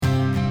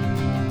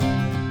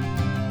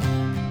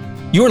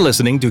You're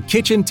listening to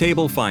Kitchen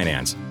Table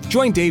Finance.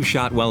 Join Dave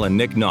Shotwell and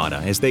Nick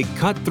Nauta as they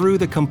cut through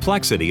the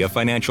complexity of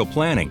financial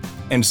planning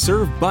and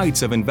serve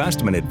bites of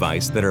investment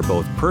advice that are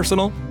both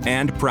personal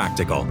and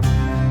practical.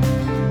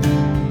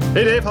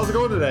 Hey Dave, how's it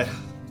going today?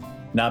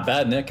 Not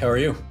bad, Nick. How are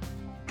you?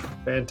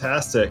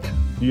 Fantastic.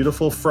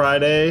 Beautiful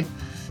Friday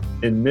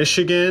in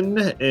Michigan,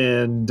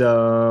 and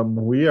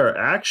we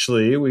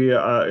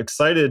are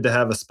excited to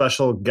have a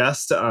special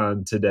guest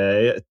on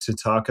today to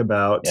talk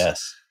about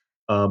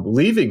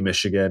leaving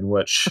Michigan,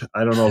 which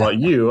I don't know about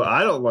you,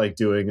 I don't like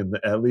doing,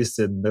 at least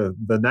in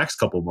the next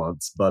couple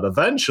months, but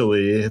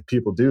eventually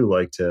people do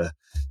like to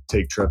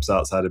take trips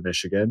outside of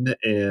Michigan.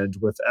 And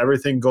with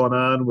everything going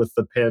on with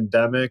the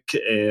pandemic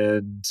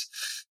and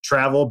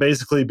travel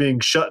basically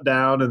being shut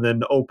down and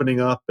then opening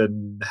up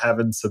and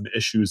having some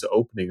issues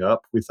opening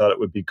up, we thought it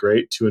would be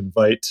great to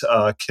invite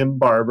Kim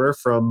Barber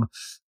from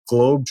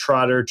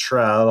Globetrotter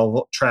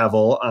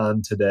Travel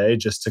on today,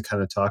 just to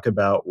kind of talk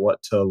about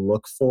what to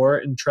look for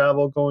in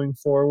travel going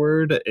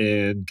forward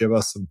and give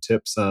us some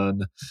tips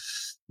on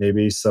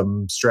maybe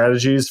some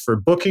strategies for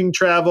booking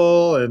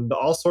travel and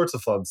all sorts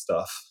of fun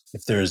stuff.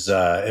 If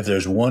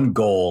there's one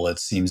goal, it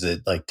seems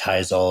that like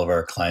ties all of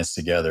our clients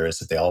together, is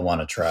that they all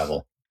want to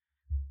travel.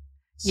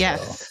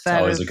 Yes, it's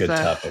always a good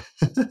topic.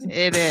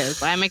 It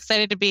is. I'm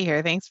excited to be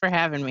here. Thanks for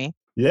having me.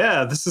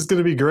 Yeah, this is going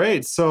to be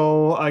great.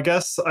 So I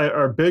guess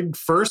our big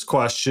first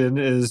question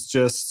is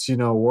just,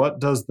 what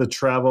does the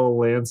travel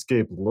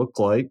landscape look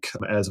like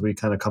as we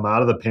kind of come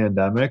out of the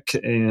pandemic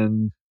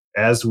and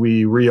as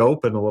we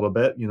reopen a little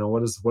bit?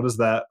 What does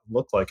that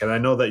look like? And I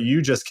know that you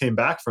just came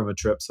back from a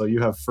trip, so you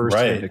have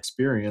firsthand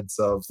experience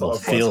of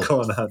what's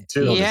going on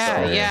too.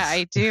 Yeah,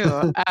 I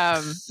do.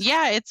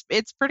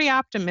 It's pretty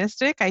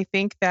optimistic. I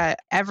think that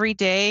every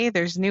day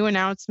there's new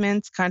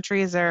announcements.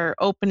 Countries are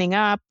opening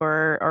up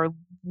or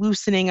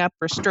loosening up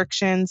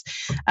restrictions.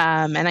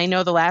 And I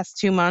know the last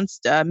 2 months,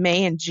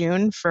 May and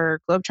June for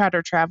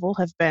Globetrotter travel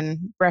have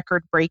been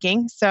record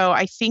breaking. So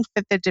I think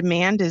that the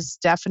demand is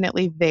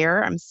definitely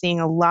there. I'm seeing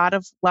a lot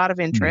of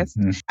interest,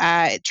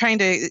 trying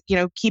to,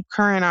 keep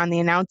current on the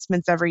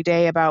announcements every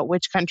day about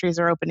which countries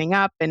are opening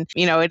up. And,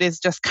 it is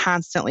just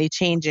constantly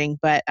changing,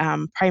 but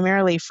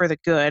primarily for the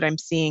good. I'm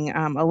seeing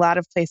a lot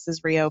of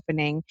places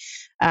reopening.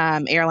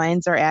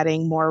 Airlines are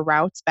adding more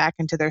routes back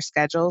into their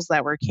schedules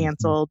that were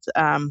canceled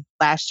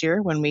last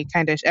year when we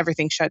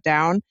everything shut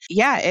down.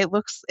 Yeah,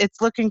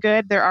 it's looking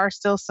good. There are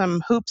still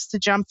some hoops to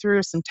jump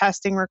through, some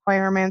testing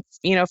requirements,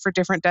 for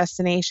different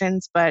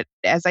destinations. But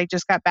as I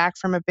just got back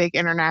from a big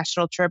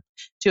international trip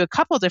to a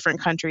couple different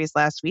countries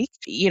last week,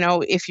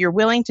 if you're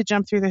willing to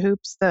jump through the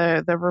hoops,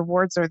 the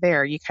rewards are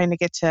there. You kind of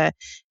get to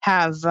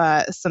have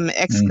some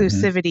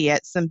exclusivity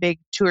at some big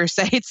tour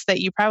sites that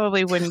you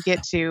probably wouldn't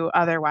get to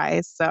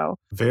otherwise. So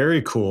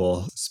very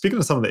cool. Speaking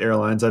of some of the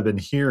airlines, I've been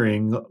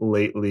hearing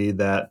lately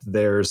that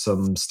there's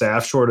some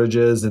staff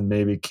shortages and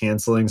maybe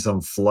canceling some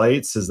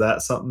flights. Is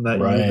that something that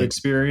you've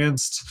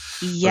experienced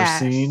or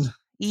seen?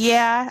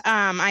 Yeah,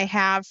 I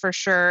have for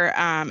sure.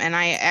 And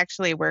I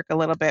actually work a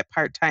little bit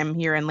part-time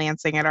here in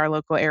Lansing at our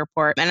local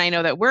airport. And I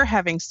know that we're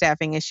having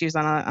staffing issues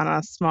on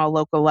a small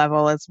local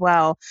level as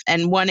well.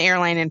 And one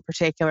airline in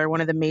particular,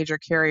 one of the major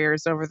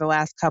carriers over the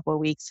last couple of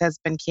weeks has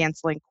been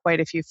canceling quite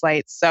a few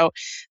flights. So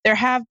there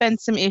have been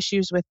some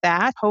issues with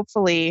that.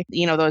 Hopefully,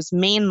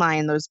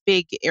 those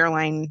big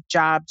airline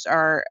jobs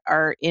are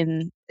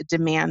in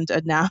demand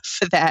enough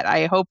that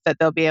I hope that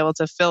they'll be able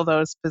to fill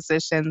those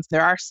positions.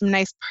 There are some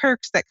nice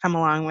perks that come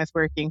along with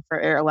working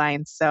for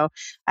airlines. So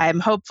I'm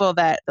hopeful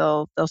that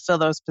they'll fill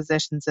those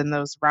positions and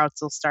those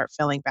routes will start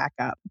filling back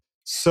up.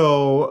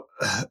 So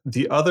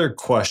the other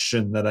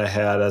question that I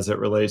had as it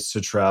relates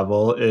to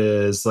travel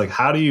is like,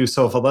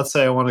 if let's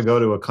say I want to go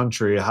to a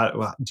country,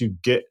 how do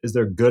you is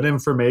there good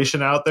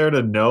information out there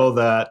to know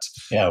that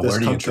this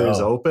country is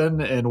open?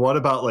 And what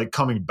about like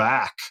coming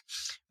back?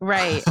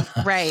 Right.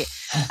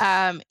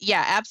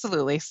 Yeah,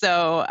 absolutely.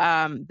 So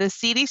the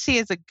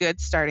CDC is a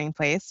good starting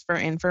place for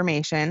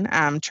information.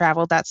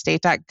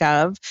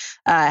 Travel.state.gov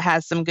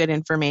has some good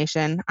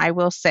information. I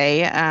will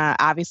say,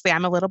 obviously,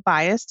 I'm a little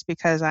biased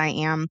because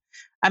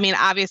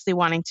obviously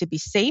wanting to be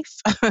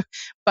safe,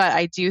 but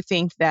I do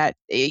think that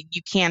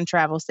you can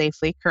travel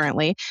safely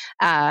currently.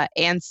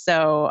 And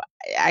so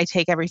I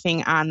take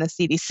everything on the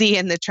CDC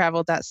and the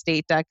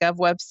travel.state.gov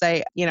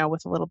website,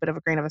 with a little bit of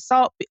a grain of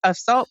salt,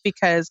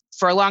 because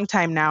for a long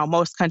time now,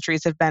 most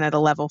countries have been at a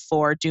level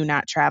 4, do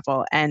not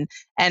travel. And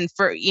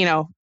for,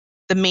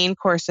 the main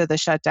course of the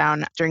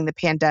shutdown during the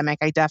pandemic,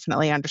 I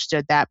definitely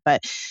understood that.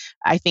 But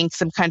I think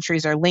some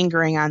countries are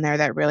lingering on there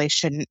that really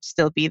shouldn't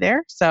still be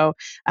there. So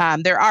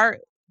there are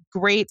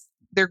great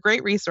they're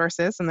great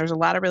resources, and there's a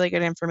lot of really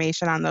good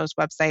information on those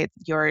websites.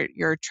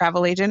 Your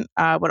travel agent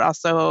would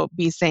also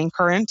be staying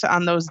current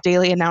on those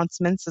daily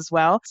announcements as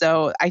well.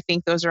 So I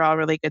think those are all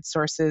really good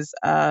sources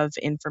of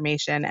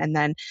information. And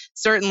then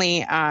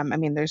certainly,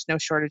 there's no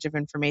shortage of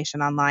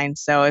information online.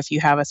 So if you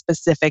have a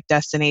specific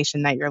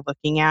destination that you're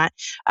looking at,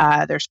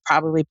 there's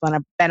probably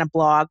been a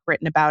blog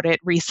written about it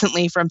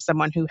recently from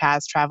someone who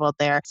has traveled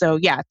there. So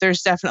yeah,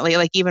 there's definitely,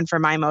 like, even for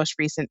my most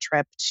recent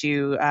trip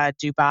to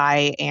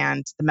Dubai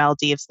and the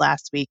Maldives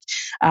last week,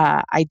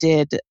 I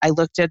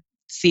looked at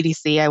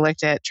CDC, I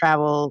looked at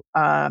travel.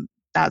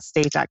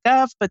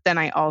 .state.gov, but then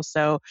I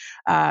also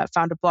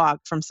found a blog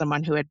from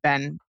someone who had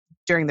been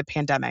during the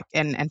pandemic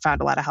and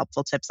found a lot of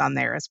helpful tips on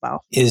there as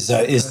well. Is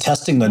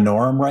testing the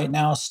norm right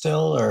now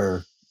still,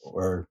 or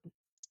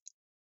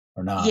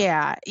not?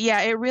 Yeah,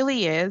 it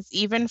really is.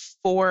 Even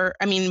for,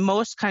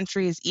 most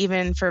countries,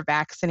 even for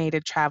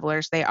vaccinated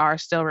travelers, they are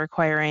still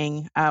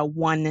requiring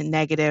one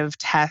negative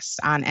test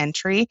on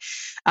entry.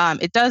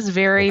 It does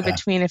vary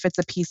between if it's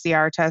a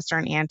PCR test or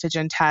an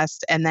antigen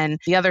test. And then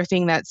the other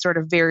thing that sort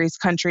of varies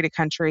country to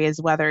country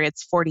is whether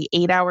it's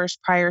 48 hours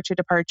prior to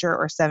departure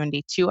or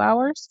 72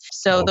 hours.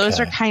 So those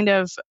are kind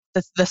of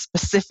the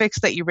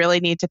specifics that you really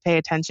need to pay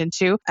attention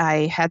to.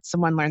 I had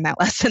someone learn that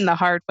lesson the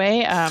hard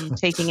way,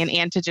 taking an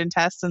antigen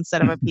test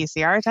instead of a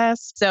PCR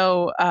test.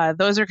 So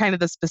those are kind of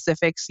the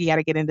specifics. You got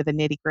to get into the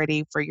nitty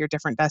gritty for your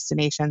different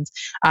destinations.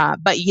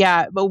 But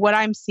what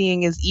I'm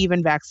seeing is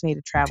even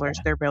vaccinated travelers,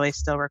 they're really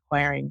still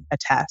requiring a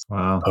test.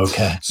 Wow.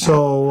 Okay.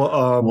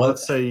 So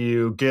let's say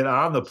you get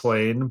on the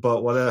plane,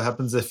 but what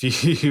happens if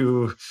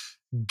you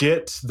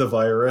get the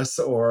virus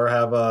or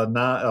have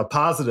a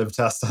positive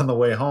test on the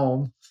way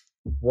home?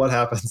 What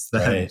happens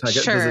then? Right.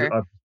 Sure.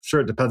 I'm sure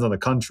it depends on the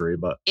country,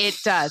 but it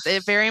does.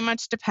 It very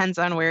much depends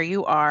on where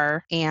you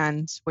are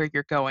and where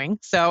you're going.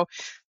 So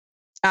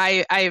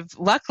I've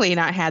luckily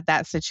not had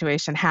that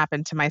situation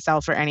happen to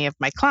myself or any of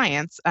my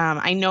clients.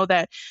 I know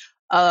that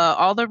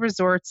all the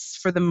resorts,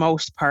 for the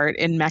most part,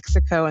 in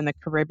Mexico and the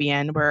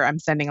Caribbean, where I'm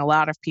sending a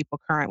lot of people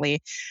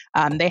currently,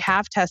 they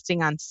have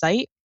testing on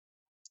site.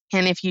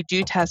 And if you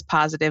do test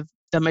positive,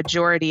 the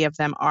majority of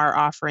them are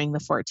offering the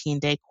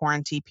 14-day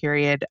quarantine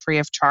period free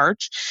of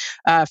charge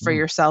for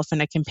yourself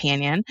and a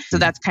companion. So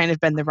that's kind of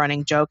been the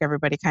running joke.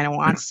 Everybody kind of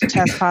wants to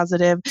test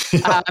positive.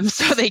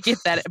 So they get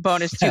that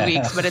bonus 2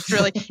 weeks, but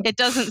it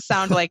doesn't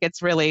sound like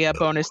it's really a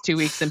bonus 2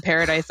 weeks in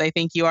paradise. I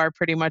think you are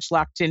pretty much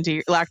locked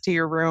to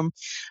your room.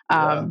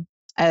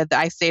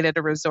 I stayed at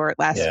a resort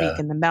last week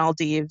in the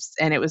Maldives,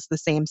 and it was the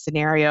same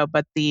scenario,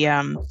 but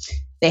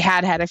they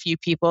had a few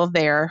people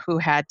there who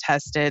had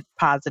tested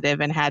positive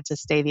and had to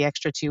stay the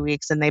extra 2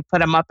 weeks, and they put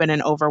them up in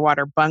an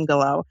overwater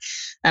bungalow.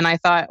 And I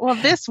thought, well,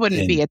 this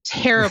wouldn't be a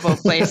terrible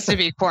place to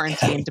be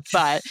quarantined.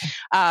 But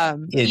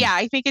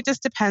I think it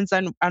just depends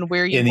on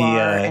where you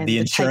are. In the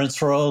insurance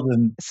world.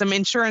 And some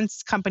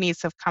insurance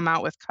companies have come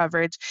out with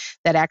coverage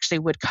that actually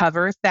would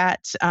cover that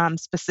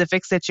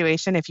specific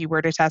situation if you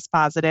were to test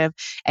positive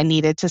and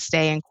needed to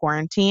stay in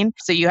quarantine.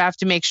 So you have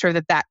to make sure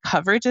that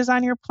coverage is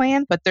on your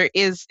plan, but there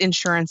is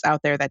insurance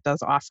out there that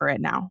does offer it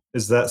now.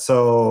 Is that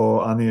so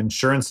on the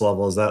insurance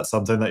level? Is that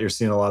something that you're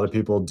seeing a lot of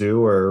people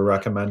do or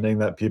recommending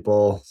that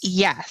people?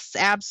 Yes,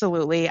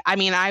 absolutely.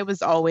 I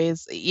was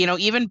always,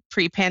 even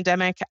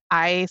pre-pandemic,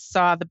 I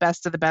saw the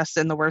best of the best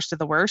and the worst of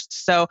the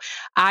worst. So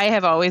I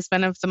have always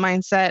been of the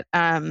mindset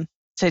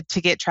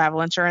to get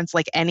travel insurance.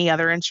 Like any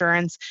other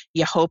insurance,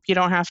 you hope you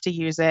don't have to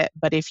use it,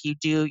 but if you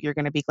do, you're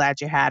going to be glad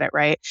you had it,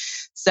 right?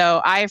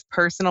 So I've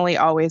personally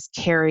always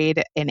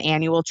carried an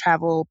annual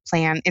travel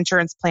plan,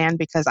 insurance plan,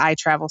 because I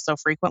travel so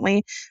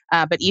frequently.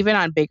 But even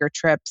on bigger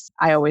trips,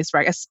 I always,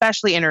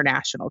 especially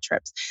international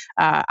trips,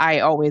 I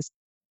always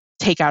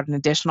take out an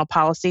additional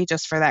policy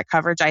just for that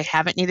coverage. I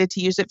haven't needed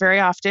to use it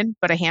very often,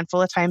 but a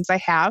handful of times I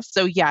have.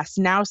 So yes,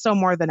 now so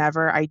more than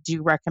ever, I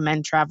do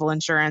recommend travel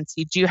insurance.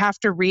 You do have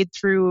to read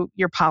through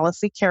your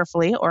policy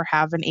carefully or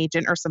have an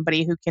agent or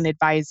somebody who can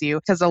advise you,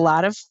 because a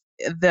lot of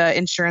the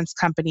insurance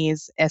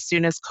companies, as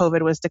soon as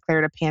COVID was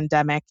declared a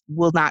pandemic,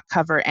 will not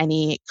cover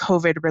any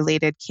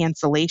COVID-related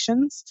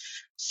cancellations.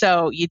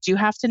 So you do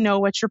have to know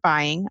what you're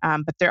buying,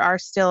 but there are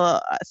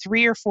still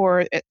 3 or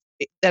 4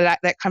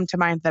 that come to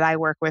mind that I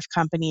work with,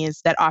 companies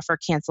that offer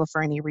cancel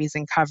for any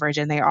reason coverage,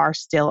 and they are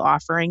still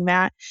offering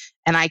that.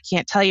 And I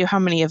can't tell you how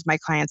many of my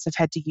clients have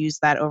had to use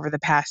that over the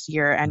past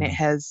year, and it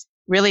has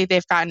really,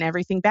 they've gotten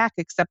everything back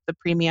except the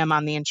premium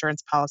on the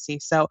insurance policy.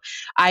 So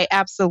I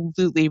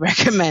absolutely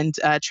recommend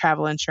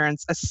travel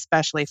insurance,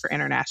 especially for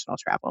international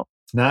travel.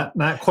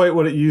 Not quite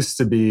what it used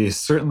to be.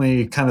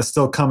 Certainly kind of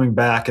still coming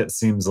back, it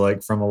seems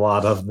like, from a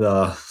lot of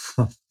the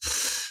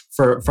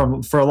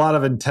for a lot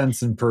of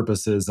intents and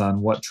purposes on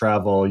what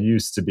travel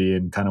used to be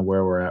and kind of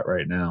where we're at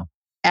right now.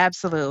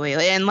 Absolutely.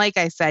 And like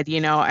I said,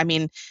 I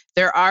mean,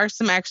 there are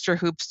some extra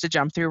hoops to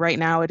jump through right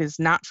now. It is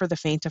not for the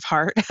faint of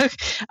heart.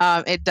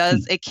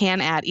 It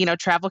can add,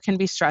 travel can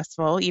be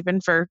stressful, even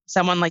for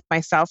someone like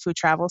myself who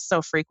travels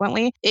so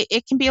frequently.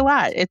 It can be a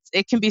lot.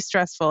 It can be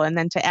stressful. And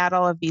then to add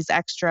all of these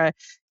extra,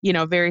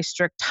 very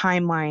strict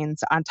timelines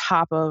on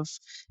top of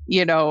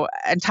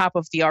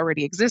the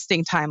already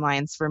existing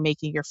timelines for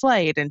making your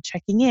flight and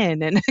checking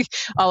in and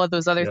all of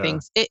those other Yeah.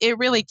 things, it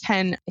really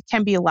can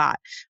be a lot.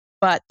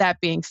 But that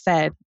being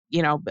said,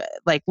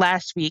 like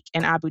last week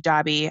in Abu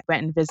Dhabi,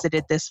 went and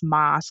visited this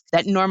mosque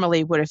that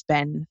normally would have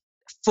been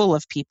full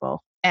of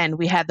people. And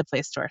we had the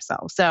place to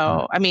ourselves.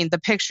 So, I mean, the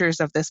pictures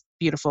of this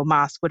beautiful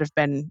mosque would have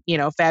been,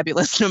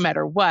 fabulous no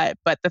matter what.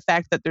 But the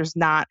fact that there's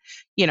not,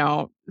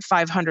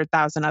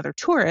 500,000 other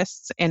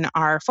tourists in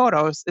our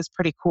photos is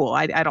pretty cool.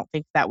 I don't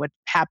think that would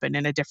happen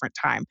in a different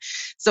time.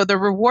 So the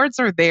rewards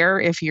are there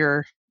if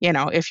you're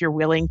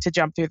willing to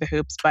jump through the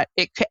hoops, but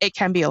it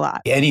can be a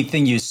lot.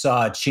 Anything you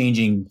saw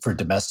changing for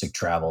domestic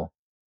travel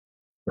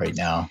right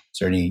now? Is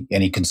there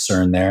any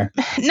concern there?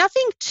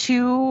 Nothing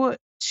too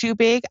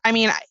big. I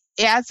mean,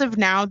 as of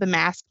now, the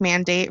mask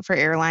mandate for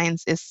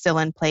airlines is still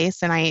in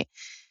place, and I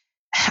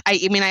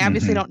mean, I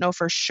obviously don't know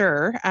for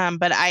sure,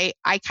 but I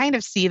kind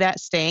of see that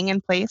staying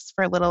in place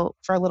for a little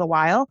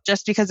while,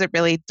 just because it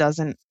really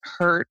doesn't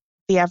hurt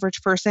the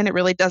average person. It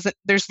really doesn't.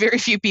 There's very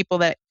few people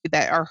that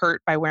are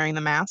hurt by wearing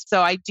the mask.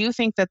 So I do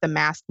think that the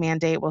mask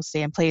mandate will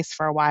stay in place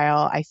for a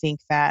while. I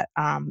think that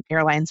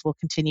airlines will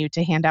continue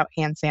to hand out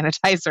hand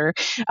sanitizer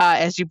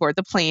as you board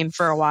the plane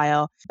for a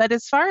while. But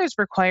as far as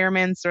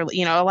requirements, or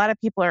a lot of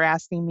people are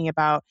asking me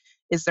about,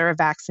 is there a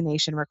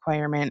vaccination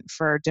requirement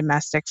for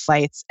domestic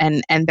flights?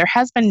 And there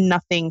has been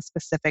nothing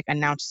specific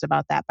announced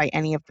about that by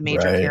any of the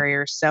major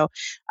carriers. So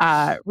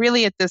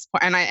really at this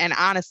point, and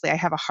honestly, I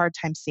have a hard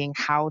time seeing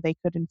how they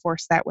could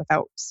enforce that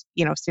without,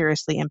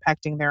 seriously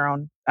impacting their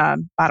own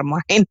bottom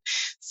line.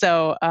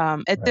 So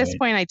at this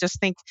point, I just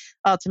think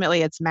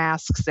ultimately it's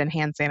masks and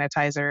hand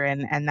sanitizer,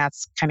 and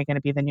that's kind of going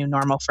to be the new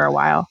normal for a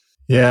while.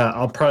 Yeah,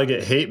 I'll probably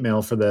get hate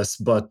mail for this,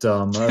 but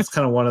that's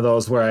kind of one of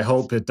those where I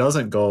hope it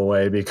doesn't go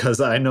away, because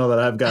I know that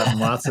I've gotten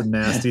lots of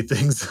nasty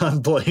things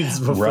on planes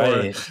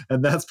before,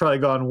 and that's probably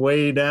gone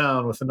way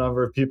down with the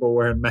number of people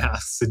wearing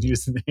masks and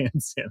using hand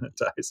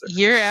sanitizer.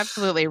 You're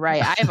absolutely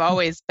right. I've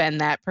always been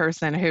that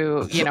person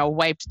who,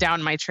 wiped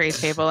down my tray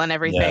table and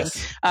everything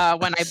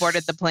when I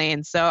boarded the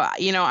plane. So,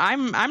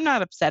 I'm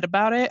not upset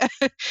about it.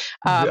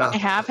 I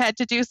have had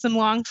to do some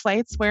long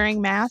flights wearing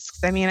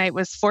masks. I mean, it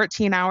was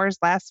 14 hours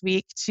last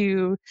week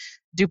to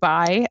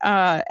Dubai.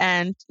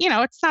 And,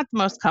 it's not the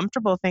most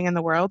comfortable thing in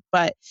the world,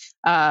 but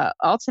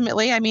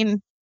ultimately, I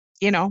mean,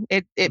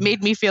 it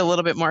made me feel a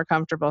little bit more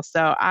comfortable.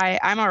 So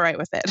I'm all right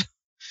with it.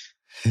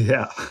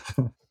 Yeah.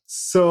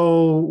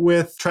 So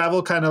with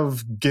travel kind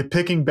of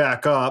picking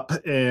back up,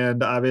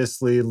 and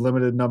obviously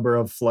limited number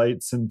of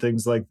flights and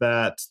things like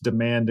that,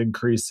 demand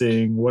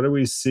increasing, what are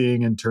we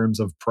seeing in terms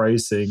of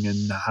pricing,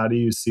 and how do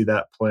you see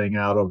that playing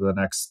out over the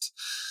next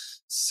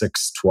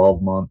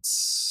 6-12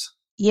 months?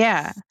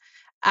 Yeah.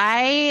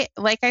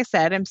 Like I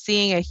said, I'm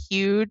seeing a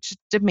huge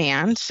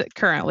demand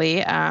currently.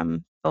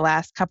 The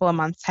last couple of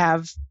months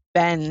have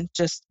been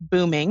just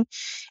booming.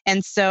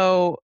 And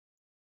so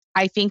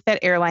I think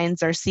that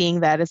airlines are seeing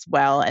that as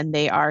well, and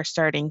they are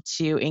starting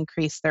to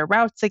increase their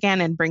routes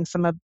again and bring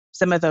some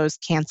of those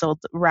canceled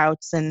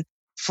routes and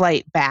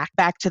flight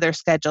back to their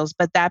schedules.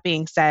 But that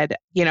being said,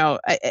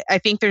 I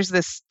think there's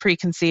this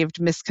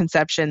preconceived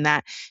misconception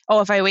that,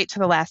 if I wait to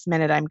the last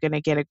minute, I'm going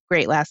to get a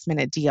great last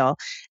minute deal.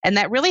 And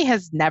that really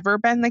has never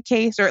been the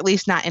case, or at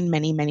least not in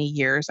many, many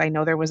years. I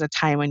know there was a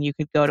time when you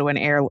could go to an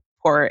airport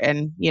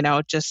and,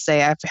 just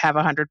say, I have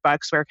 $100,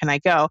 where can I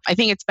go? I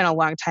think it's been a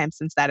long time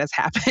since that has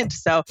happened.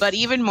 So, but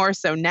even more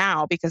so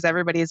now, because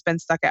everybody has been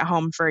stuck at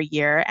home for a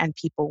year and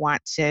people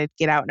want to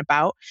get out and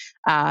about.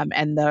 And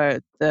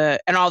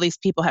and all these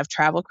people have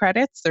travel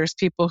credits. There's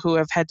people who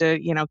have had to,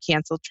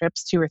 cancel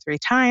trips 2 or 3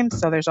 times.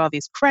 So there's all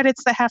these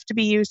credits that have to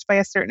be used by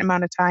a certain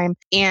amount of time.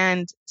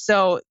 And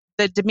so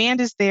the demand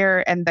is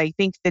there, and I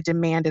think the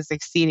demand is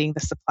exceeding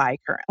the supply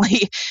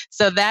currently.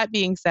 So that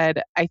being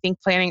said, I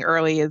think planning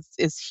early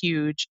is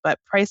huge, but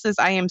prices,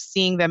 I am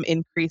seeing them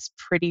increase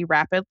pretty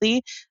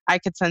rapidly. I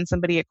could send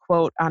somebody a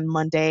quote on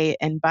Monday,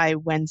 and by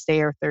Wednesday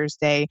or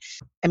Thursday,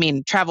 I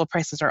mean, travel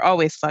prices are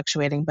always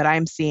fluctuating, but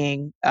I'm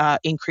seeing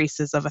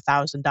increases of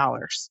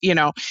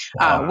 $1,000,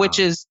 Wow. which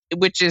is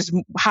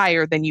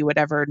higher than you would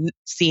ever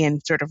see in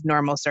sort of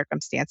normal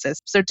circumstances.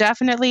 So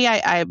definitely,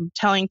 I'm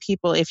telling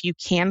people, if you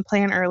can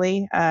plan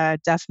early,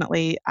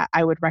 definitely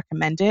I would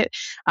recommend it,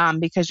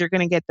 because you're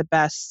going to get the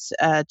best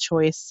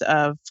choice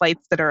of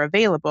flights that are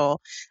available,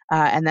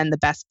 and then the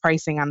best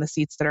pricing on the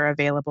seats that are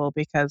available,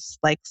 because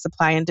like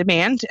supply and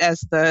demand,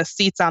 as the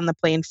seats on the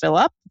plane fill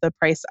up, the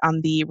price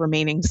on the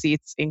remaining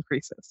seats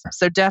increases.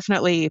 So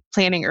definitely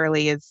planning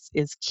early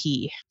is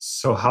key.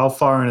 So how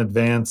far in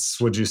advance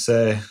would you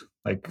say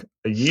Like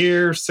a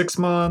year, 6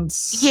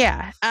 months?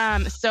 Yeah.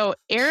 So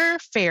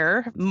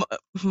airfare,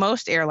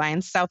 most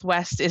airlines,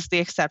 Southwest is the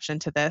exception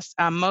to this.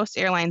 Most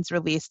airlines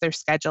release their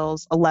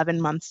schedules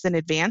 11 months in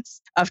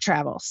advance of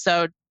travel.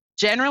 So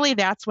generally,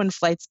 that's when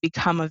flights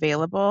become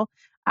available.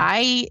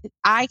 I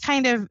I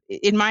kind of,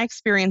 in my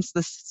experience,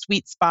 the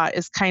sweet spot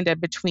is kind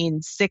of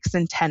between 6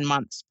 and 10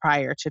 months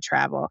prior to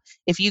travel.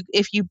 If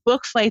you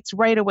book flights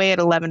right away at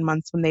 11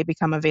 months when they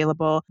become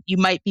available, you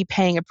might be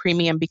paying a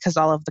premium because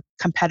all of the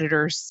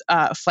competitors'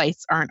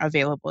 flights aren't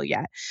available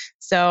yet.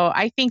 So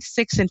I think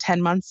 6 and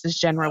 10 months is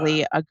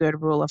generally a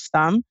good rule of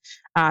thumb.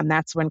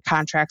 That's when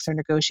contracts are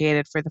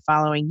negotiated for the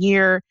following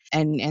year,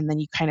 and then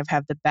you kind of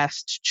have the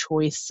best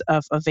choice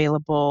of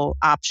available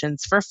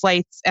options for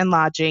flights and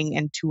lodging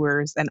and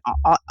tours and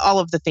all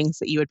of the things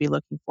that you would be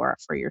looking for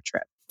your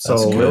trip.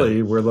 That's So good.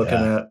 really, we're looking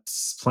Yeah. at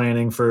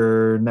planning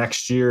for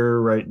next year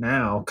right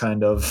now,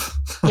 kind of.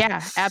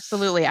 Yeah,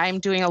 absolutely. I'm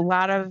doing a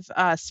lot of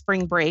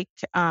spring break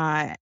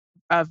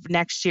of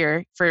next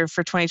year for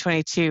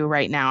 2022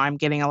 right now. I'm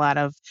getting a lot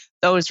of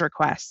those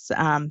requests.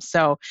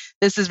 So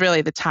this is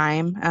really the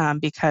time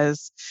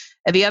because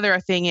the other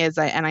thing is,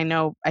 and I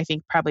know, I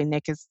think probably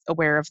Nick is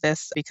aware of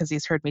this because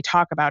he's heard me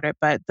talk about it,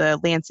 but the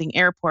Lansing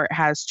Airport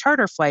has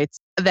charter flights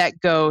that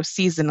go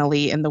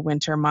seasonally in the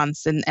winter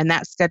months. And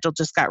that schedule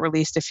just got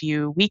released a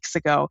few weeks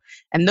ago.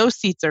 And those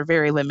seats are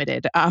very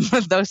limited.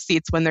 Those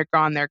seats, when they're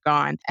gone, they're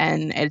gone.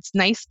 And it's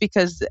nice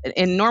because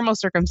in normal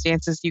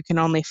circumstances, you can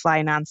only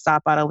fly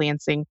nonstop out of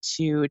Lansing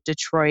to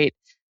Detroit,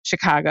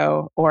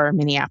 Chicago, or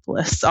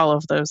Minneapolis, all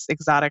of those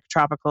exotic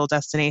tropical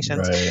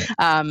destinations.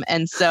 Right.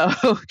 And so,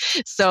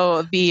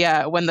 so the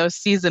when those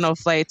seasonal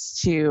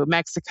flights to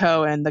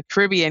Mexico and the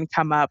Caribbean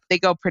come up, they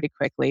go pretty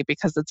quickly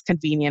because it's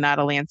convenient out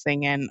of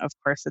Lansing, and of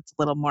course, it's a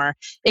little more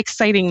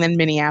exciting than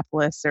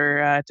Minneapolis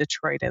or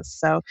Detroit is.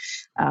 So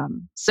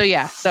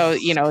yeah, so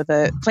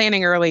the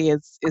planning early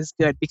is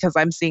good because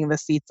I'm seeing the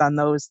seats on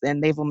those,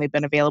 and they've only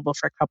been available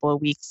for a couple of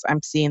weeks.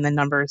 I'm seeing the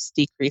numbers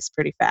decrease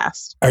pretty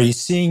fast. Are you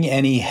seeing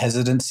any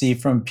hesitancy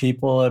from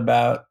people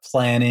about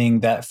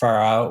planning that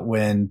far out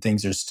when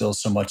things are still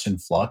so much in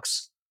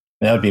flux?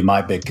 That would be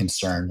my big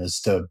concern, is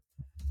to,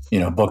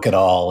 book it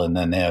all and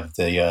then have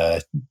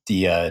the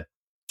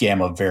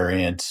gamma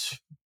variant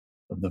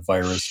of the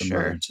virus Sure.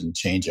 emerge and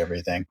change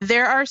everything.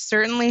 There are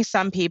certainly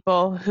some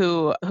people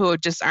who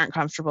just aren't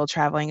comfortable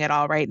traveling at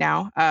all right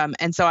now,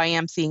 and so I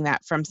am seeing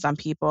that from some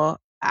people.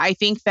 I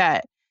think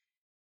that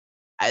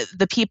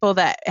the people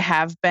that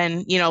have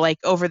been, like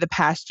over the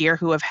past year,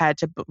 who have had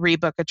to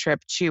rebook a trip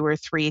 2 or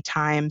 3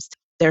 times,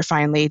 they're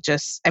finally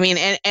just, I mean,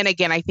 and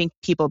again, I think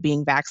people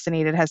being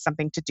vaccinated has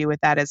something to do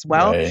with that as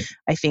well. Right.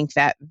 I think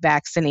that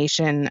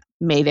vaccination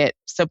made it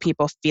so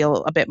people feel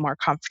a bit more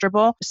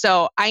comfortable.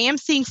 So I am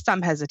seeing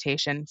some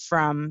hesitation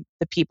from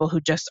the people who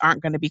just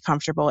aren't going to be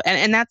comfortable.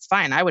 And that's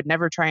fine. I would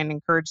never try and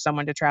encourage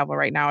someone to travel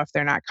right now if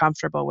they're not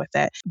comfortable with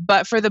it.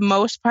 But for the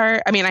most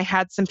part, I mean, I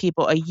had some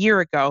people a year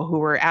ago who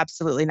were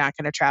absolutely not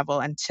going to travel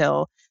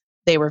until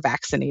they were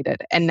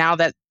vaccinated. And now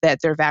that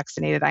they're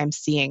vaccinated, I'm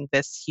seeing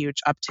this huge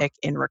uptick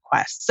in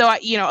requests. So,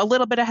 a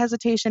little bit of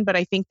hesitation, but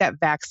I think that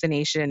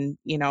vaccination,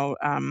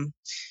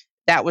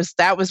 that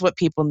was what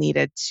people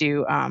needed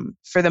to,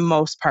 for the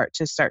most part,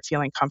 to start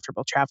feeling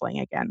comfortable traveling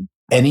again.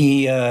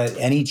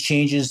 Any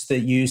changes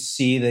that you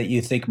see that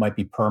you think might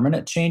be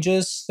permanent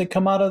changes that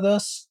come out of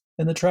this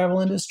in the travel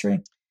industry?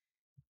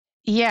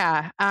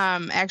 Yeah,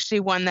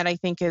 actually, one that I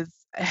think is,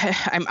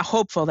 I'm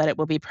hopeful that it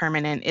will be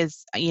permanent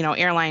is,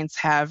 airlines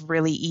have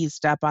really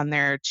eased up on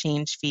their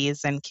change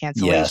fees and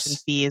cancellation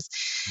Yes. fees.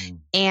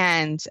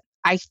 And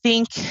I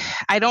think,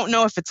 I don't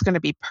know if it's going to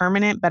be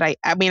permanent, but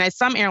I mean,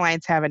 some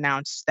airlines have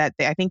announced that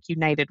I think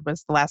United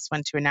was the last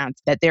one to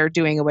announce that they're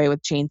doing away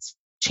with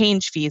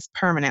change fees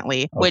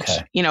permanently, which,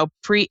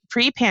 Okay.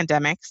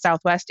 pre-pandemic,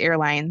 Southwest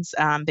Airlines,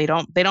 they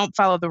don't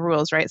follow the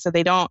rules, right? So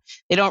they don't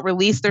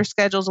release their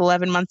schedules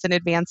 11 months in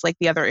advance like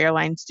the other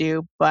airlines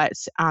do. But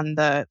on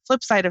the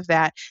flip side of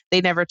that, they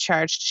never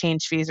charge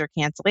change fees or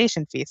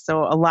cancellation fees.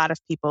 So a lot of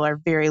people are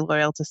very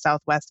loyal to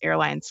Southwest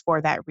Airlines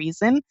for that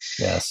reason.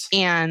 Yes.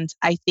 And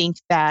I think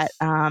that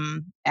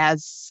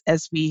as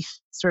we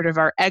sort of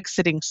are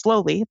exiting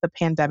slowly the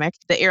pandemic,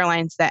 the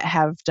airlines that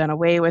have done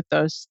away with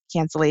those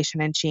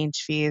cancellation and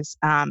change fees,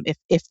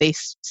 if they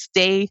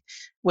stay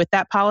with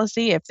that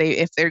policy, if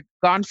they're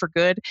gone for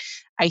good,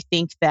 I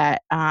think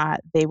that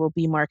they will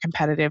be more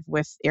competitive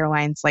with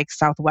airlines like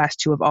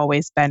Southwest, who have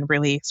always been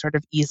really sort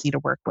of easy to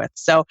work with.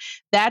 So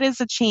that is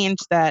a change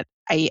that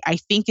I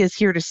think is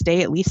here to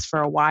stay, at least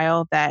for a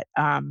while, that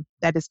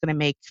is going to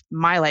make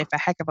my life a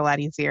heck of a lot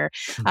easier,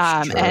 Sure.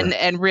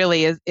 and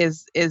really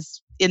is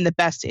in the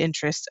best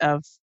interest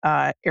of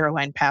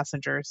airline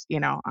passengers,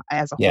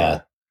 as a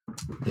whole.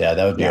 Yeah,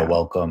 that would be Yeah. a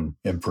welcome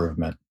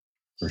improvement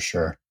for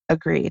sure.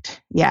 Agreed.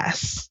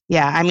 Yes.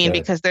 Yeah. I mean,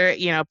 Good. because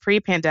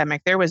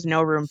pre-pandemic, there was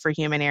no room for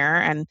human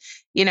error. And,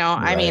 I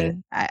Right.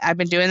 mean, I've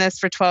been doing this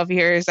for 12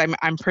 years.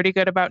 I'm pretty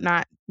good about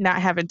not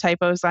having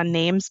typos on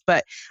names,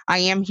 but I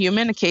am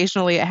human.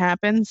 Occasionally it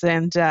happens.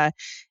 And, to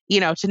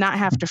not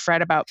have to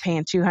fret about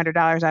paying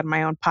 $200 out of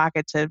my own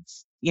pocket to,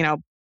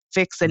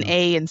 fix an Yeah.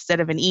 A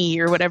instead of an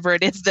E or whatever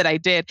it is that I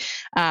did,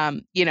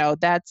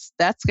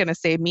 that's going to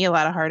save me a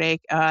lot of heartache,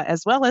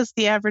 as well as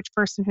the average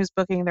person who's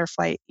booking their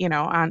flight,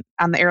 on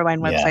the airline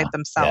website Yeah.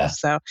 themselves.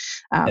 Yeah. So,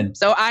 And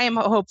so I am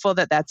hopeful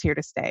that that's here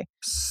to stay.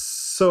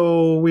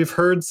 So we've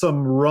heard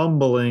some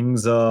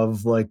rumblings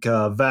of like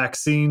a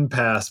vaccine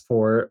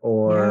passport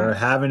or Yeah.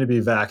 having to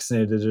be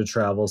vaccinated to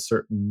travel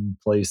certain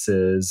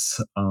places.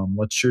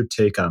 What's your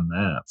take on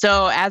that?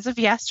 So, as of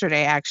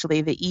yesterday,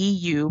 actually, the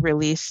EU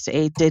released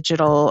a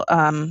digital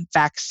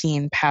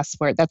vaccine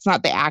passport. That's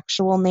not the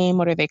actual name.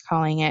 What are they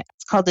calling it?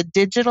 It's called a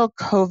digital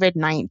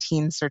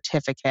COVID-19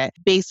 certificate,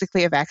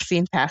 basically a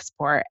vaccine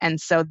passport.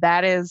 And so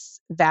that is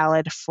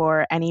valid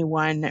for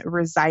anyone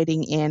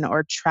residing in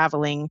or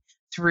traveling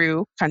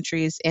through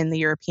countries in the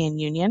European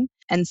Union.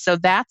 And so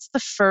that's the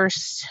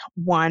first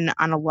one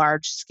on a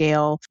large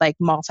scale, like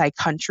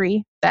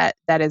multi-country that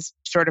is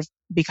sort of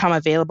become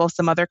available.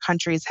 Some other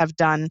countries have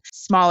done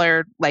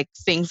smaller like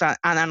things on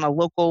a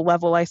local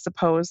level, I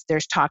suppose.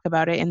 There's talk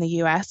about it in the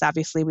US.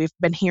 Obviously, we've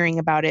been hearing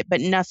about it,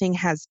 but nothing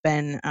has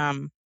been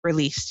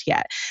released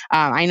yet.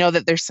 I know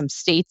that there's some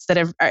states that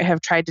have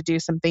tried to do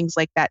some things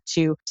like that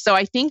too. So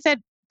I think that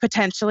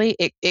potentially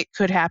it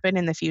could happen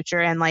in the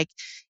future. And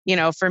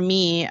for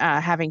me,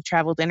 having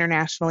traveled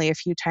internationally a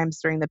few times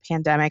during the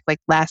pandemic, like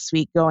last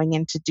week going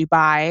into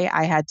Dubai,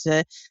 I had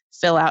to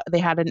fill out, they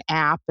had an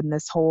app and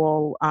this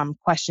whole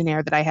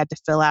questionnaire that I had to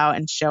fill out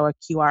and show a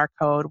QR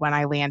code when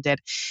I landed.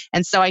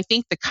 And so I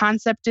think the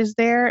concept is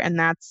there. And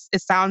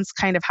it sounds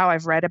kind of how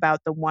I've read about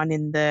the one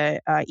in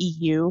the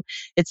EU.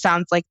 It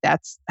sounds like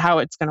that's how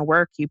it's going to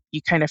work.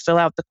 You kind of fill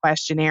out the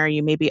questionnaire,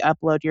 you maybe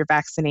upload your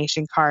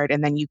vaccination card,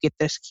 and then you get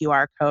this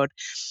QR code.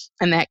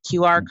 And that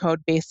QR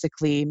code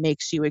basically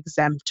makes you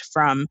exempt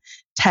from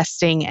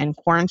testing and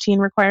quarantine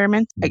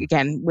requirements,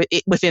 again,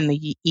 within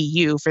the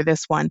EU for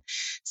this one.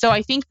 So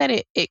I think that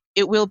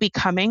it will be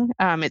coming.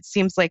 It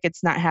seems like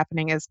it's not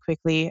happening as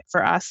quickly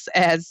for us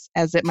as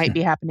it might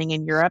be happening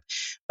in Europe.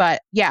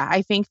 But yeah,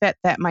 I think that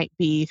might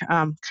be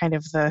kind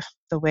of the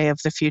way of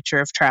the future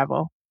of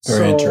travel. very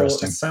So it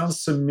interesting.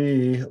 sounds to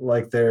me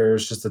like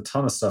there's just a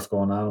ton of stuff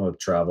going on with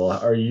travel.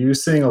 Are you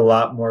seeing a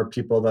lot more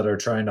people that are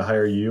trying to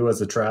hire you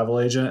as a travel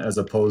agent as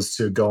opposed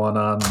to going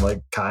on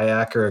like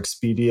Kayak or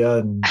Expedia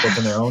and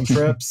booking their own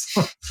trips?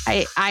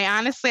 I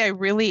honestly, I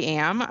really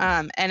am.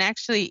 And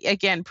actually,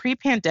 again,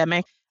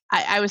 pre-pandemic,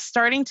 I was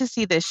starting to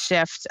see this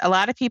shift. A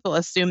lot of people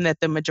assume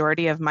that the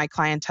majority of my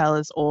clientele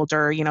is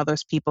older,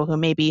 those people who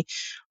maybe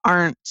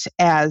aren't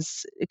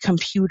as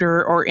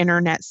computer or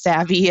internet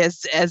savvy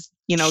as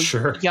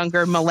Sure.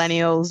 younger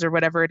millennials or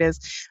whatever it is.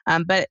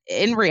 But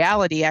in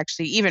reality,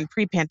 actually, even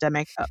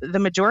pre-pandemic, the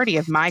majority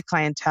of my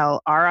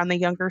clientele are on the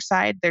younger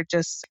side.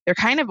 They're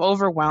kind of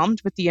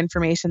overwhelmed with the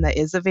information that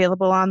is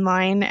available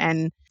online.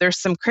 And there's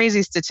some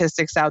crazy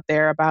statistics out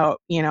there about,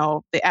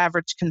 the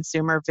average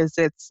consumer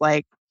visits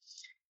like,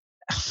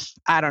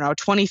 I don't know,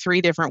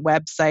 23 different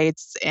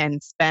websites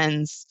and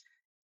spends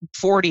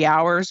 40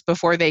 hours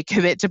before they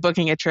commit to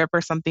booking a trip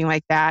or something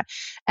like that.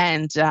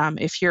 And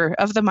if you're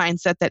of the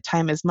mindset that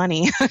time is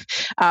money, that's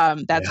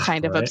Yeah,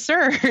 kind of right.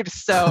 absurd.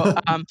 So,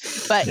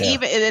 but Yeah.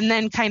 even, and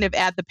then kind of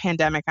add the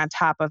pandemic on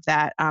top of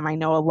that. I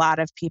know a lot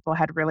of people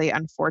had really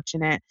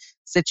unfortunate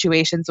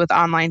situations with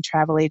online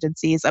travel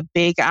agencies. A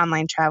big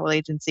online travel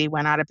agency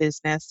went out of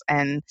business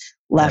and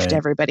left Right.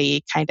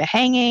 everybody kind of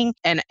hanging.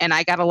 And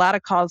I got a lot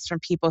of calls from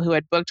people who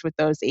had booked with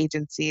those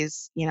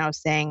agencies,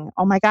 saying,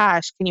 "Oh my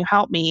gosh, can you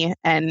help me?"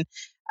 And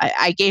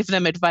I gave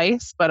them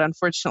advice, but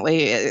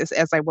unfortunately,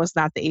 as I was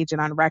not the agent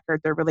on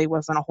record, there really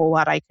wasn't a whole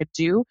lot I could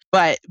do.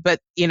 But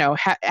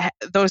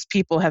those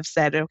people have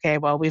said, "Okay,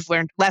 well, we've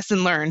learned,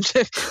 lesson learned.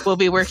 We'll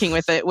be working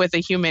with a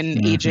human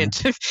Mhm.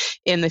 agent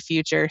in the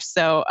future."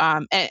 So,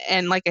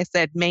 and like I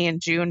said, May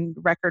and June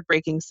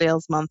record-breaking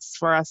sales months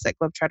for us at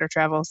Globetrotter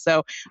Travel.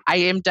 So I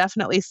am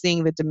definitely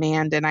seeing the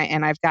demand, and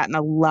I've gotten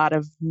a lot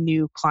of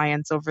new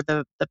clients over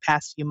the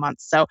past few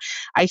months. So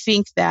I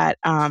think that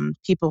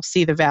people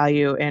see the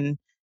value in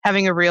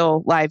having a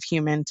real live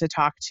human to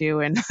talk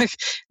to, and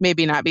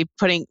maybe not be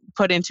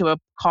put into a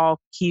call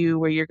queue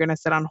where you're going to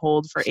sit on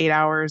hold for 8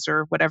 hours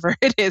or whatever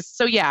it is.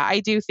 So yeah, I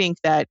do think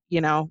that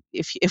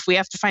if we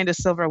have to find a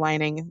silver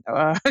lining,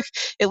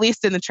 at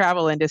least in the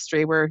travel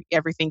industry where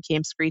everything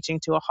came screeching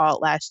to a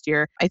halt last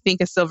year, I think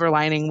a silver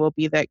lining will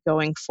be that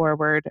going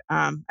forward.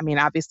 I mean,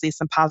 obviously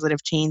some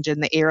positive change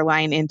in the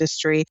airline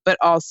industry, but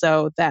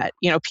also that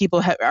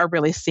people are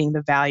really seeing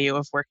the value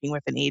of working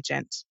with an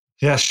agent.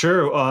 Yeah,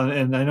 sure.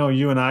 And I know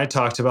you and I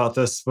talked about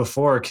this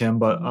before, Kim,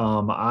 but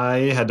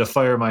I had to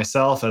fire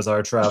myself as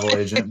our travel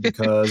agent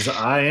because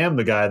I am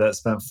the guy that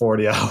spent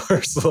 40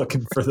 hours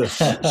looking for the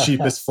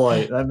cheapest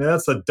flight. I mean,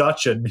 that's the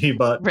Dutch in me,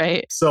 but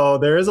Right. so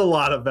there is a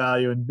lot of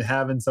value in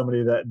having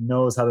somebody that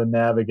knows how to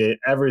navigate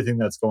everything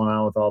that's going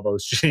on with all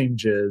those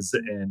changes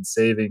and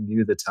saving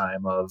you the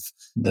time of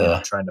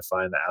trying to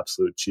find the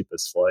absolute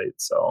cheapest flight.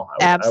 So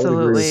I would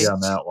agree with you on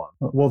that one.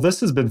 Well,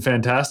 this has been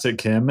fantastic,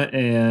 Kim.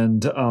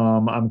 And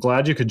I'm glad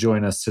you could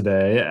join us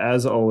today.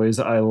 As always,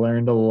 I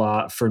learned a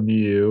lot from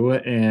you,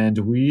 and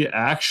we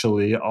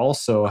actually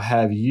also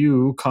have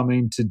you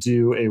coming to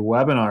do a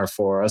webinar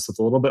for us with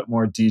a little bit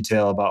more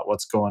detail about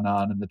what's going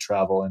on in the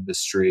travel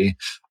industry.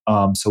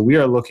 So we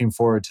are looking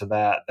forward to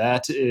that.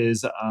 That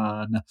is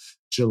on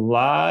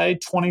July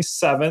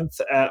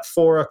 27th at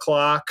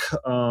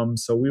 4:00.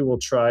 So we will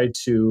try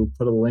to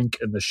put a link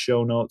in the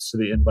show notes to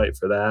the invite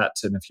for that.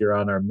 And if you're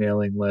on our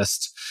mailing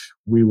list,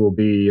 we will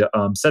be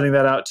sending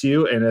that out to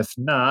you. And if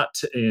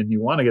not, and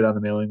you want to get on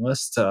the mailing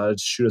list,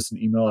 shoot us an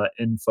email at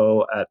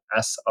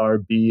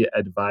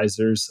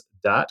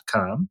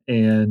info@srbadvisors.com.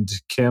 And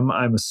Kim,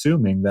 I'm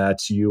assuming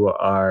that you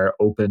are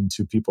open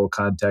to people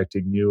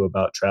contacting you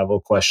about travel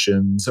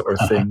questions or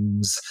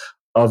things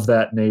of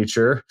that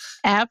nature.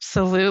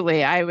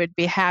 Absolutely. I would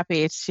be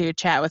happy to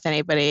chat with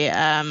anybody.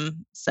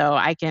 So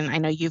I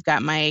know you've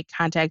got my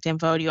contact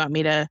info. Do you want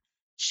me to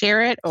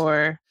share it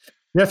or?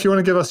 Yeah, if you want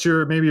to give us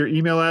maybe your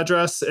email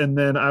address, and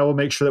then I will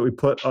make sure that we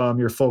put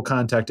your full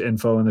contact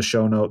info in the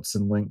show notes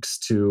and links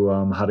to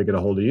how to get a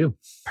hold of you.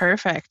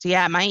 Perfect.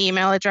 Yeah, my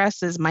email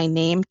address is my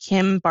name,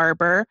 Kim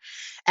Barber,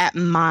 at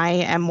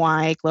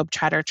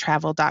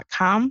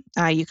myglobetrottertravel.com.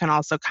 You can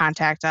also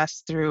contact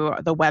us through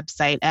the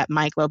website at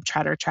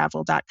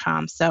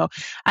myglobetrottertravel.com. So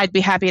I'd be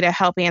happy to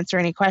help answer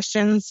any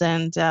questions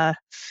and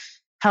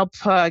help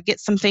get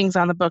some things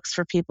on the books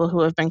for people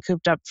who have been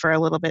cooped up for a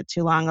little bit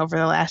too long over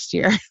the last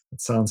year. That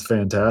sounds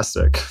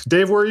fantastic.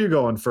 Dave, where are you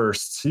going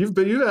first? You've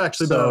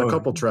actually been on a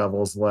couple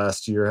travels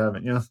last year,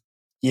 haven't you?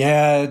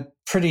 Yeah,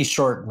 pretty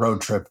short road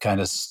trip kind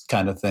of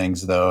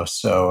things though.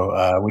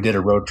 So we did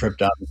a road trip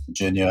down to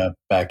Virginia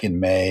back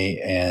in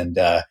May, and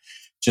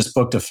just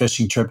booked a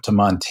fishing trip to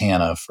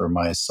Montana for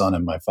my son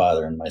and my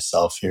father and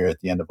myself here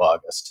at the end of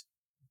August.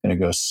 Gonna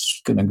go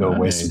nice.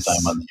 Waste some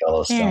time on the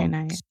Yellowstone. Very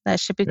nice. That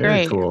should be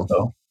Very great. Cool.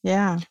 So,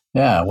 yeah.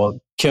 Well,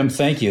 Kim,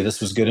 thank you.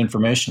 This was good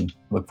information.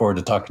 Look forward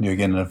to talking to you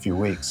again in a few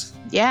weeks.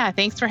 Yeah.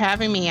 Thanks for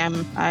having me.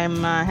 I'm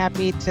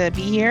happy to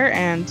be here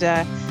and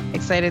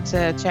excited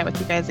to chat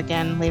with you guys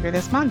again later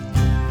this month.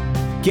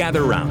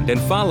 Gather round and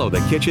follow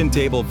the Kitchen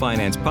Table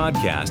Finance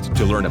podcast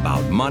to learn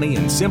about money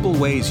and simple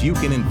ways you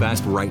can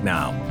invest right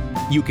now.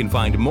 You can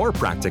find more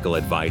practical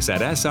advice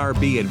at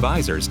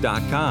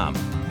srbadvisors.com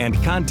and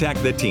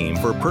contact the team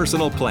for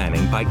personal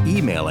planning by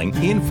emailing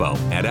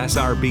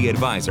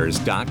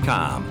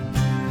info@srbadvisors.com.